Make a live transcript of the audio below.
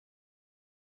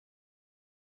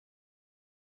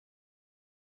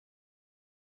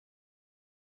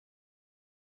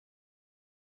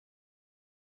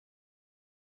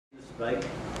right?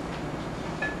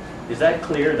 Is that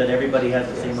clear that everybody has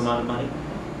the same amount of money?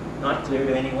 Not clear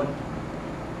to anyone?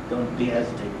 Don't be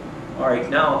hesitant. All right,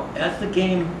 now, as the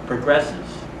game progresses,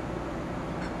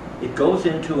 it goes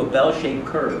into a bell-shaped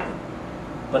curve,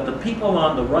 but the people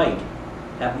on the right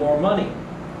have more money.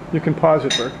 You can pause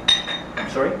it, Burke. I'm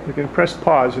sorry? You can press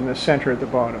pause in the center at the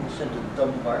bottom. Center the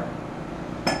thumb bar.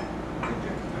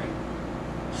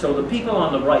 So the people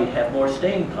on the right have more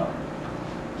staying power.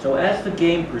 So as the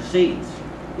game proceeds,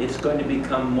 it's going to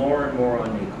become more and more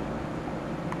unequal.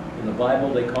 In the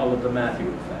Bible, they call it the Matthew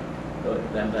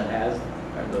effect. Them that has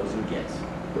are those who gets.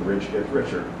 The rich get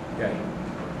richer. Okay.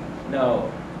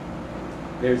 Now,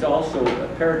 there's also a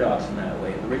paradox in that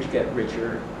way. The rich get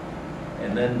richer,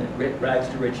 and then rags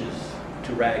to riches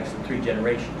to rags in 3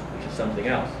 generations, which is something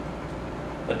else.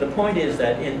 But the point is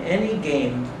that in any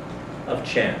game of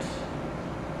chance,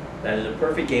 that is a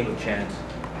perfect game of chance,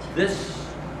 this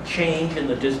change in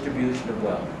the distribution of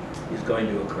wealth is going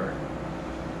to occur.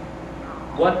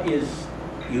 What is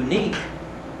unique,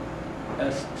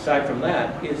 aside from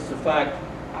that, is the fact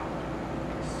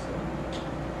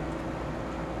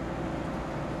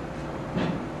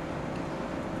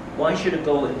why should it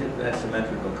go into that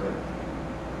symmetrical curve?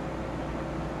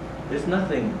 There's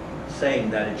nothing saying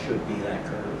that it should be that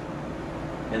curve,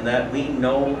 and that we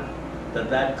know that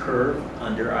that curve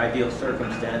under ideal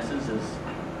circumstances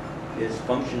is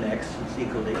function x is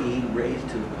equal to e raised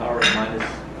to the power of minus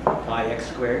pi x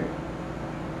squared.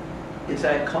 It's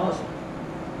at causal.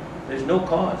 There's no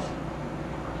cause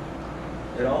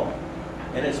at all,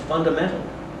 and it's fundamental.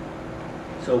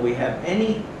 So we have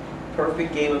any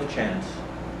perfect game of chance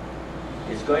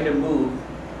is going to move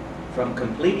from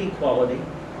complete equality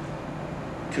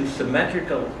to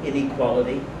symmetrical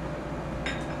inequality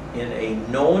in a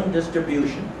known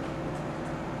distribution,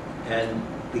 and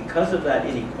because of that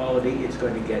inequality, it's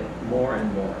going to get more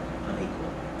and more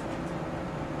unequal.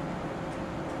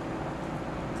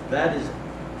 That is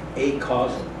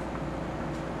acausal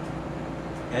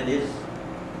and is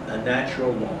a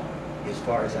natural law as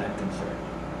far as I'm concerned,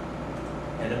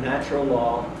 and a natural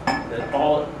law that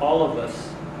all of us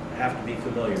have to be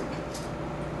familiar with.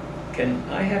 Can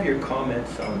I have your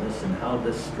comments on this and how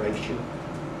this strikes you?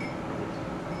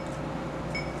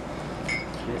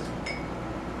 Yes.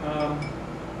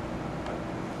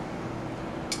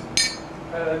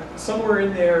 Somewhere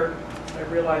in there, I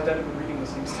realized I've been reading the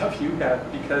same stuff you have,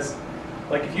 because,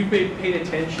 like, if you paid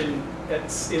attention,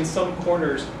 in some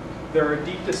corners, there are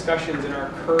deep discussions in our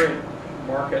current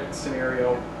market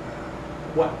scenario,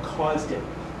 what caused it.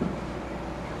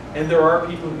 And there are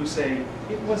people who say,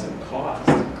 it wasn't caused.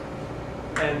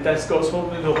 And that goes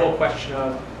home into the whole question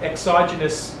of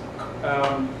exogenous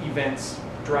events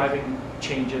driving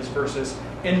changes versus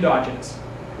endogenous.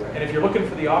 Right. And if you're looking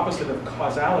for the opposite of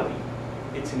causality,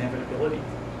 it's inevitability.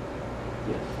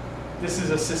 Yes. This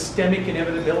is a systemic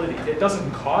inevitability. It doesn't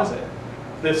cause it.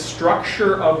 The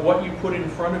structure of what you put in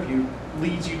front of you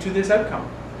leads you to this outcome.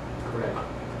 Correct.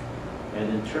 And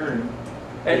in turn,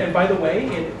 And by the way,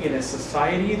 in a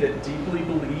society that deeply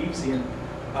believes in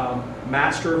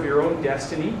master of your own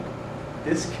destiny,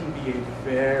 this can be a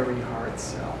very hard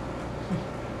sell.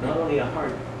 not only a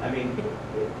hard, I mean,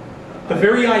 The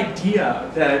very idea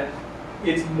that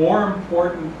it's more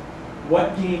important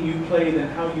what game you play than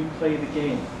how you play the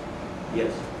game.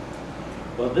 yes.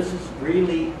 Well, this is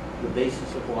really the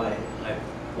basis of why I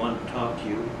want to talk to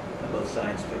you about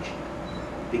science fiction,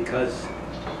 because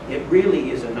it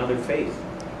really is another faith,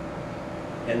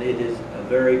 and it is a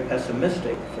very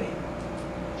pessimistic faith.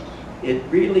 It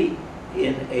really,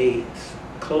 in a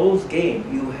closed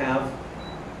game, you have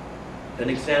an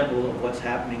example of what's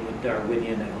happening with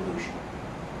Darwinian evolution.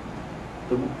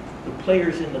 The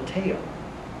players in the tail,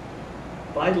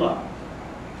 by law,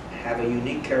 have a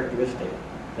unique characteristic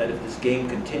that if this game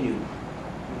continued,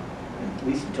 at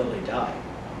least until they die,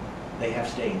 they have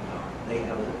staying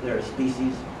power. They're a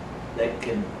species that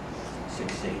can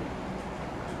succeed.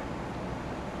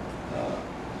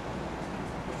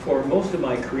 For most of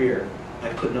my career, I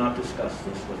could not discuss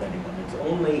this with anyone. It's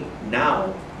only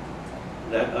now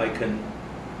that I can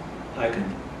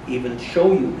even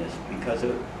show you this, because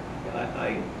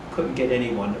I couldn't get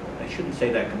anyone. I shouldn't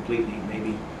say that completely.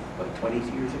 Maybe, what, 20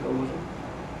 years ago was it?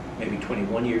 Maybe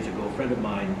 21 years ago, a friend of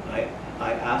mine, I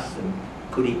asked him,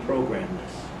 could he program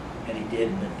this? And he did,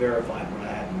 and it verified what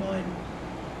I had in mind.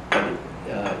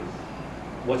 But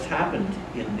what's happened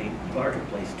in the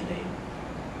marketplace today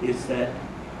is that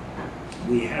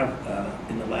we have,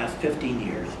 in the last 15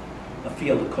 years, a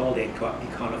field called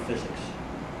econophysics.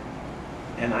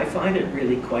 And I find it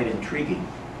really quite intriguing,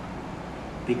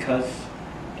 because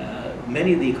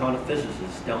many of the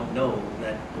econophysicists don't know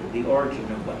that the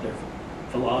origin of what they're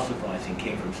philosophizing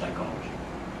came from psychology.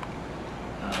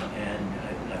 And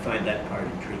I find that part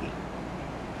intriguing.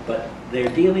 But they're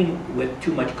dealing with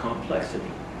too much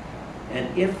complexity.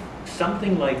 And if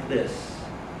something like this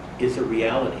is a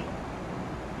reality,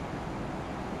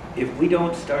 if we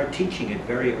don't start teaching it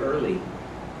very early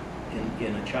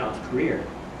in a child's career,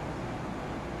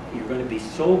 you're going to be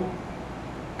so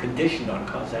conditioned on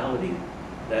causality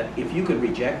that if you could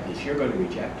reject this, you're going to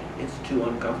reject it. It's too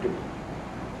uncomfortable.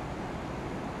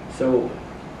 So,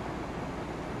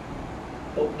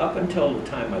 up until the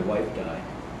time my wife died,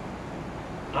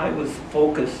 I was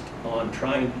focused on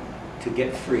trying to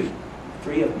get free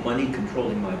of money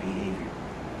controlling my behavior.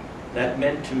 That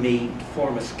meant to me to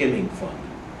form a skimming fund.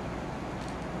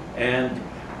 And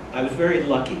I was very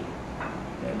lucky,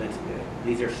 and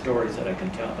these are stories that I can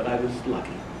tell, but I was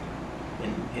lucky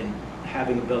in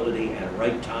having ability at a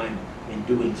right time in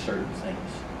doing certain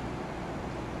things.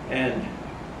 And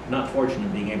not fortunate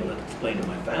in being able to explain to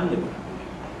my family what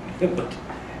I'm doing.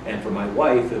 And for my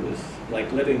wife, it was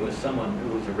like living with someone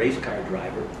who was a race car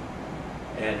driver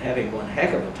and having one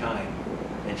heck of a time,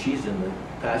 and she's in the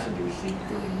passenger seat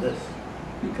doing this,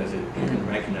 because you can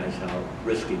recognize how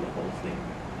risky the whole thing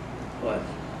was.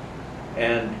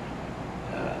 And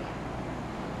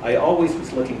I always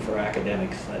was looking for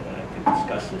academics that I could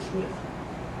discuss this with,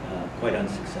 quite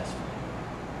unsuccessfully.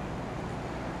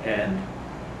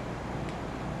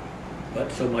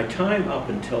 But so my time up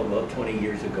until about 20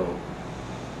 years ago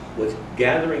was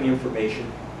gathering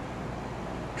information,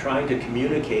 trying to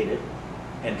communicate it,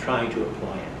 and trying to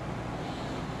apply it.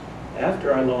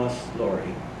 After I lost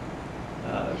Laurie,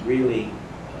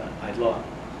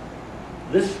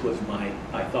 this was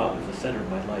I thought was the center of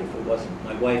my life. It wasn't.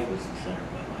 My wife was the center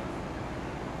of my life.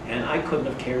 And I couldn't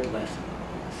have cared less about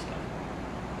all this stuff.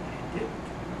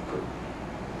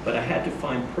 But I had to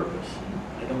find purpose. And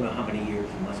I don't know how many years,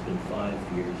 it must have been 5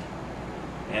 years.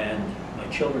 And my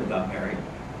children got married.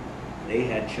 They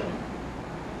had children.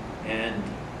 And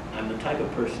I'm the type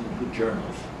of person who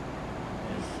journals,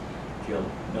 as Jill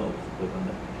knows.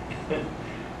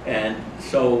 And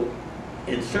so,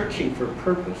 in searching for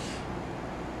purpose,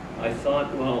 I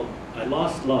thought, well, I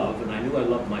lost love, and I knew I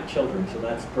loved my children, so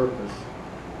that's purpose.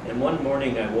 And one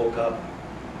morning I woke up,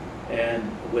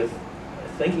 and with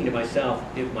thinking to myself,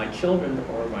 if my children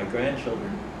or my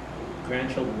grandchildren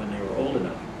when they were old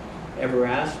enough, ever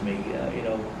asked me,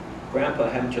 Grandpa,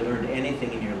 haven't you learned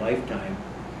anything in your lifetime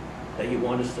that you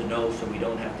want us to know so we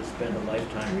don't have to spend a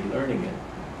lifetime relearning it?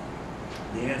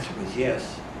 The answer was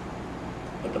yes.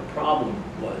 But the problem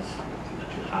was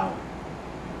how.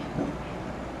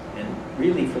 And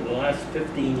really for the last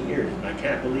 15 years, and I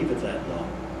can't believe it's that long,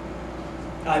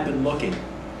 I've been looking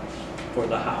for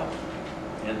the how.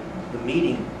 And the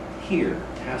meeting here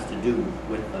has to do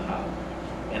with the how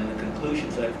and the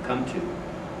conclusions I've come to.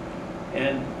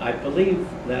 And I believe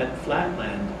that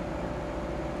Flatland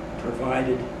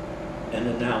provided an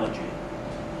analogy.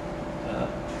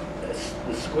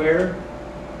 The square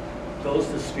goes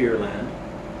to Spearland,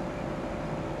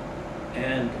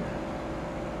 and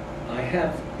I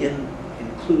have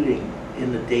including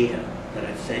in the data that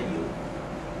I've sent you.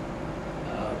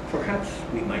 Perhaps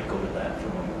we might go to that for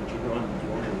a moment. Would you go on? Do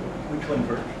you want to? Which one,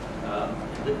 Burke?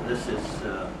 This is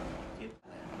the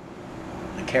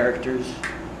characters,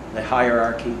 the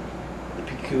hierarchy, the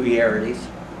peculiarities.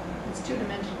 It's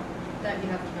two-dimensional. That you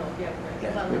have to know if you haven't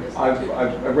read it.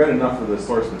 Yeah. I've read enough of the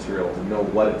source material to know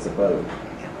what it's about.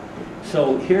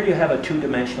 So here you have a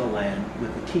two-dimensional land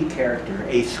with the key character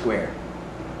a square.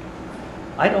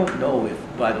 I don't know if,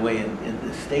 by the way, in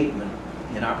the statement,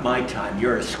 in my time,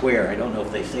 you're a square. I don't know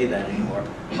if they say that anymore.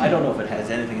 I don't know if it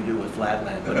has anything to do with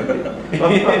Flatland,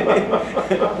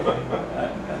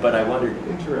 but I wondered.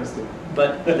 Interesting.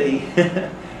 But the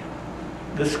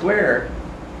square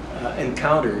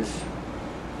encounters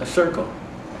a circle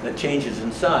that changes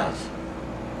in size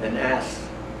and asks,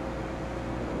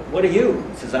 "What are you?"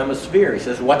 He says, "I'm a sphere." He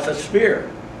says, "What's a sphere?"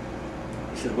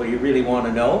 He says, "Well, you really want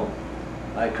to know?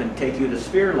 I can take you to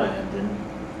Sphereland," and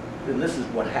then this is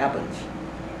what happens.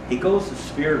 He goes to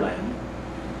Sphereland,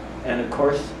 and of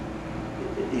course,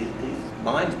 his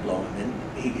mind's blown, and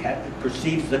he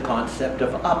perceives the concept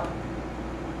of up.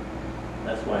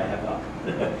 That's why I have up,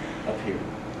 up here.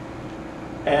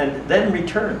 And then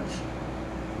returns.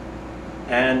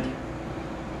 And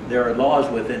there are laws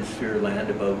within Sphereland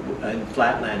about, in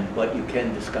Flatland, what you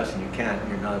can discuss and you can't.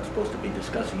 You're not supposed to be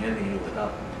discussing anything with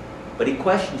up. But he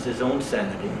questions his own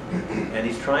sanity, and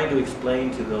he's trying to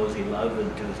explain to those he loves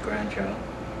and to his grandchild.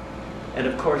 And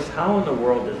of course, how in the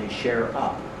world does he share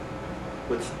up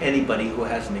with anybody who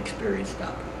hasn't experienced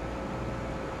up.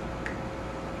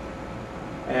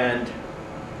 And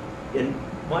in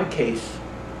my case,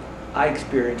 I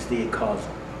experienced the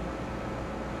causal.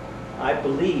 I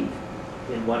believe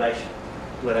in what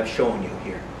I've shown you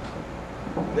here.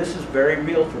 This is very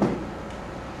real for me.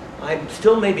 I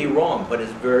still may be wrong, but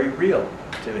it's very real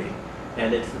to me.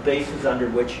 And it's the basis under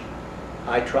which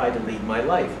I try to lead my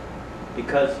life.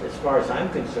 Because as far as I'm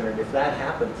concerned, if that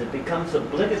happens, it becomes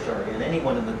obligatory on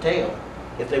anyone in the tail,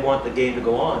 if they want the game to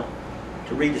go on,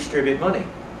 to redistribute money.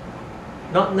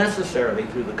 Not necessarily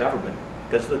through the government,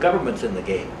 because the government's in the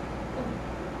game.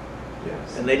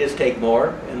 Yes. And they just take more,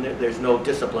 and there's no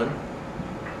discipline.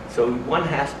 So one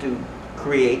has to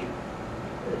create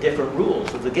different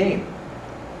rules of the game.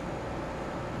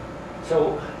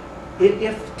 So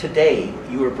if today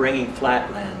you were bringing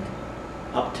Flatland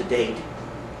up to date,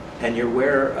 and you're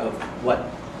aware of what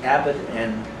Abbott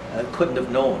and couldn't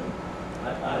have known,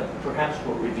 perhaps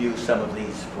we'll review some of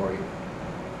these for you.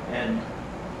 And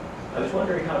I was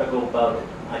wondering how to go about it.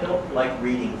 I don't like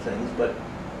reading things, but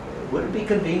would it be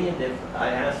convenient if I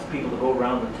asked people to go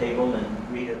around the table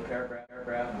and read a paragraph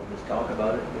and we'll just talk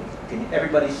about it? Can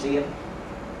everybody see it?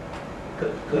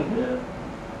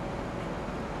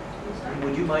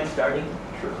 Would you mind starting?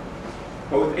 Sure.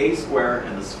 Both A square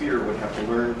and the sphere would have to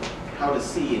learn how to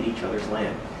see in each other's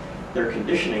land. Their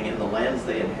conditioning in the lands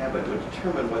they inhabit would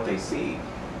determine what they see.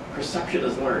 Perception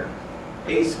is learned.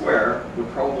 A square would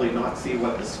probably not see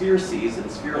what the sphere sees in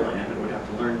sphere land and would have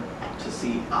to learn to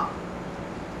see up.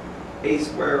 A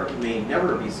square may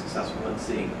never be successful in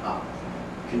seeing up.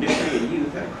 Conditioning in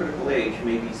youth at a critical age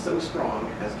may be so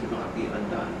strong as to not be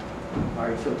undone. All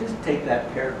right, so just take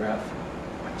that paragraph.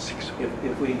 160.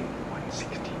 If we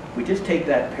 160. we just take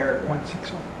that paragraph,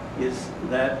 160. is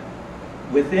that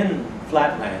within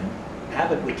Flatland,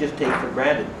 Abbott would just take for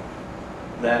granted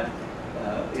that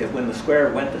if when the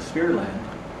square went to sphere land,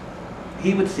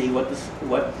 he would see what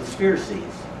the sphere sees.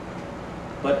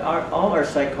 But all our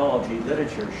psychology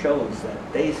literature shows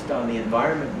that based on the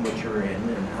environment in which you're in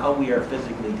and how we are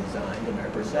physically designed and our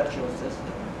perceptual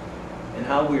system and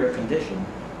how we are conditioned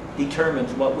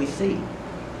determines what we see.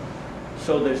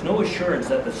 So there's no assurance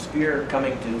that the sphere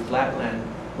coming to Flatland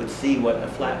would see what a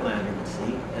Flatlander would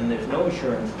see, and there's no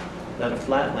assurance that a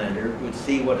Flatlander would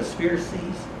see what a sphere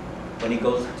sees when he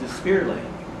goes to sphere land.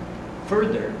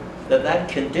 Further, that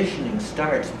conditioning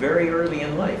starts very early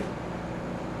in life.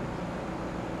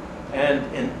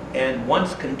 And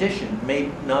once conditioned may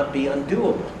not be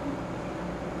undoable.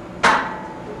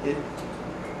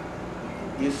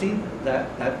 You see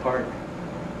that part?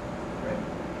 Right.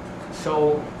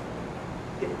 So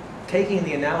taking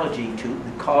the analogy to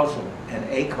the causal and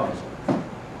acausal,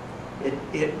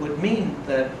 it would mean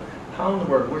that how in the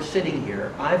world we're sitting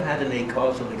here, I've had an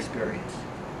acausal experience.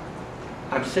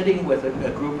 I'm sitting with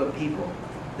a group of people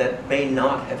that may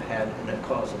not have had an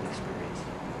acausal experience.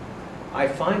 I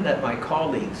find that my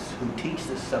colleagues who teach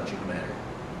this subject matter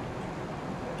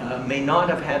may not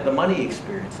have had the money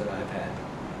experience that I've had,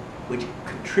 which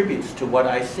contributes to what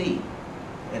I see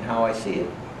and how I see it.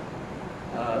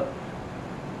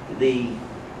 The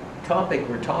topic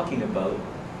we're talking about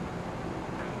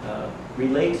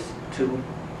relates to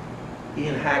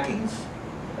Ian Hacking's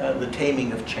The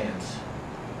Taming of Chance.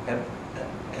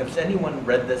 Has anyone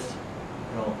read this?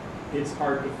 No. It's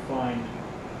hard to find.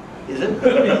 Is it?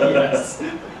 Yes.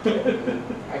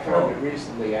 I found it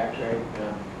recently, actually.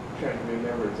 I'm trying to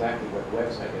remember exactly what the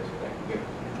website is, but I can give it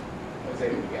to you. I was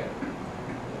able to get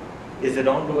it. Is it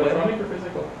on the web? Electronic or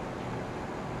physical?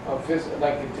 Oh,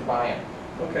 like to buy it.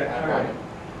 Okay, I all bought right. it.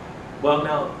 Well,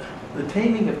 now, The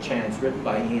Taming of Chance, written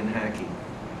by Ian Hacking,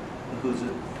 who's a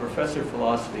professor of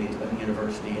philosophy at the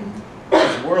university and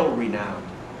is world-renowned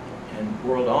and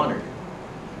world-honored.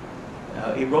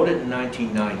 He wrote it in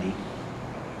 1990.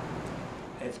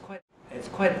 It's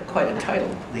quite a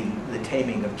title, The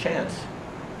Taming of Chance.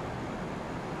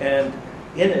 And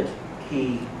in it,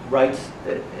 he writes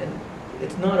that, and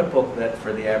it's not a book that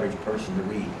for the average person to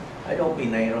read. I don't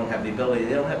mean they don't have the ability,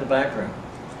 they don't have the background.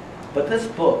 But this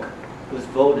book was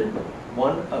voted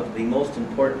one of the most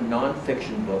important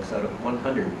nonfiction books out of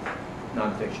 100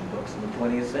 nonfiction books in the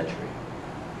 20th century.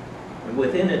 And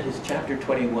within it, his chapter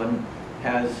 21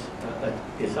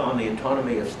 is on the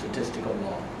autonomy of statistical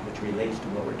law, which relates to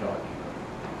what we're talking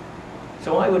about.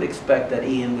 So I would expect that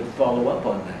Ian would follow up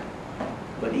on that.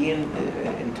 But Ian,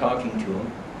 in talking to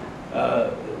him,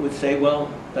 would say,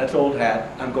 well, that's old hat,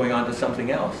 I'm going on to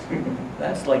something else.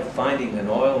 That's like finding an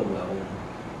oil well,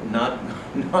 not